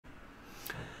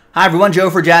Hi everyone, Joe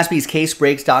for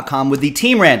JASPY'S with the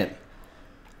team random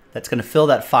that's going to fill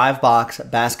that 5-box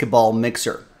basketball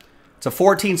mixer. It's a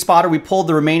 14 spotter. We pulled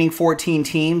the remaining 14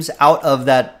 teams out of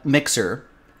that mixer,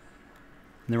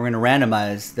 and then we're going to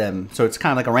randomize them. So it's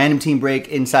kind of like a random team break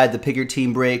inside the pick your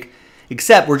team break,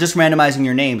 except we're just randomizing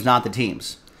your names, not the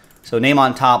teams. So name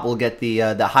on top will get the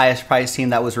highest price team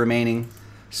that was remaining,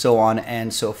 so on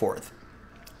and so forth.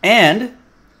 And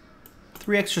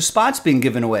 3 extra spots being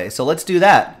given away. So let's do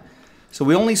that. So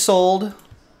we only sold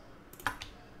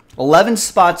 11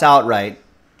 spots outright.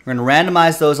 We're going to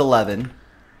randomize those 11.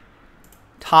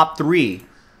 Top 3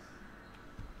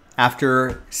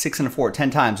 after 6 and a 4, 10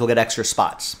 times, we'll get extra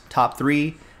spots. Top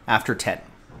 3 after 10.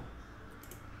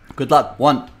 Good luck.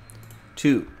 1,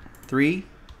 2, 3,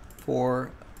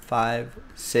 4, 5,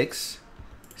 6,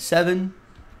 7,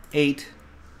 8,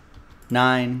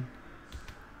 9,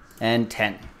 and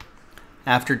 10.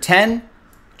 After 10,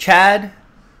 Chad,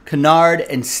 Kennard,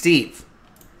 and Steve.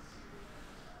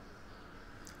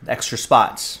 Extra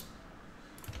spots.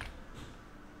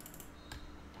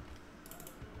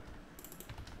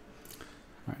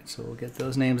 All right, so we'll get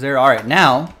those names there. All right,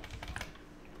 now,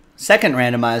 second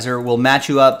randomizer will match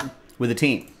you up with a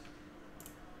team.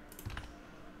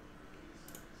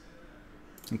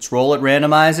 Let's roll it,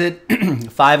 randomize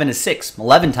it. 5 and a 6,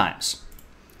 11 times.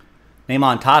 Name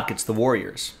on top gets the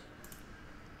Warriors.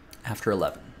 After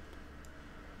 11.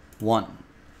 1,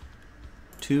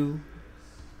 2,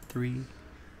 3, 4,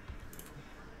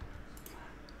 5,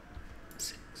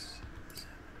 6, 7,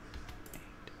 8,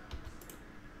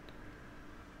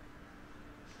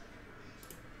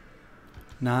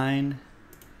 9,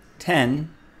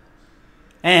 10,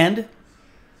 and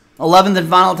 11th and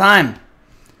final time.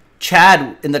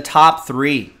 Chad in the top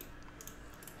 3.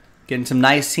 Getting some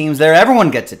nice teams there. Everyone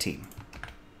gets a team.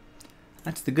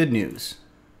 That's the good news.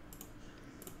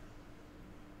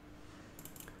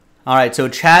 All right, so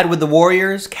Chad with the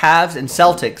Warriors, Cavs, and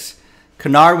Celtics.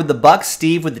 Kennard with the Bucks,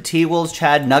 Steve with the T-Wolves,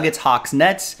 Chad Nuggets, Hawks,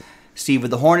 Nets, Steve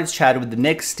with the Hornets, Chad with the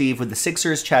Knicks, Steve with the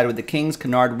Sixers, Chad with the Kings,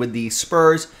 Kennard with the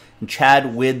Spurs, and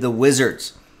Chad with the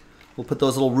Wizards. We'll put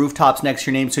those little rooftops next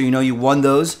to your name so you know you won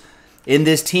those in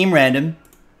this team random.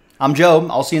 I'm Joe.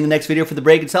 I'll see you in the next video for the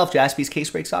break itself,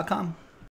 JASPY'scasebreaks.com.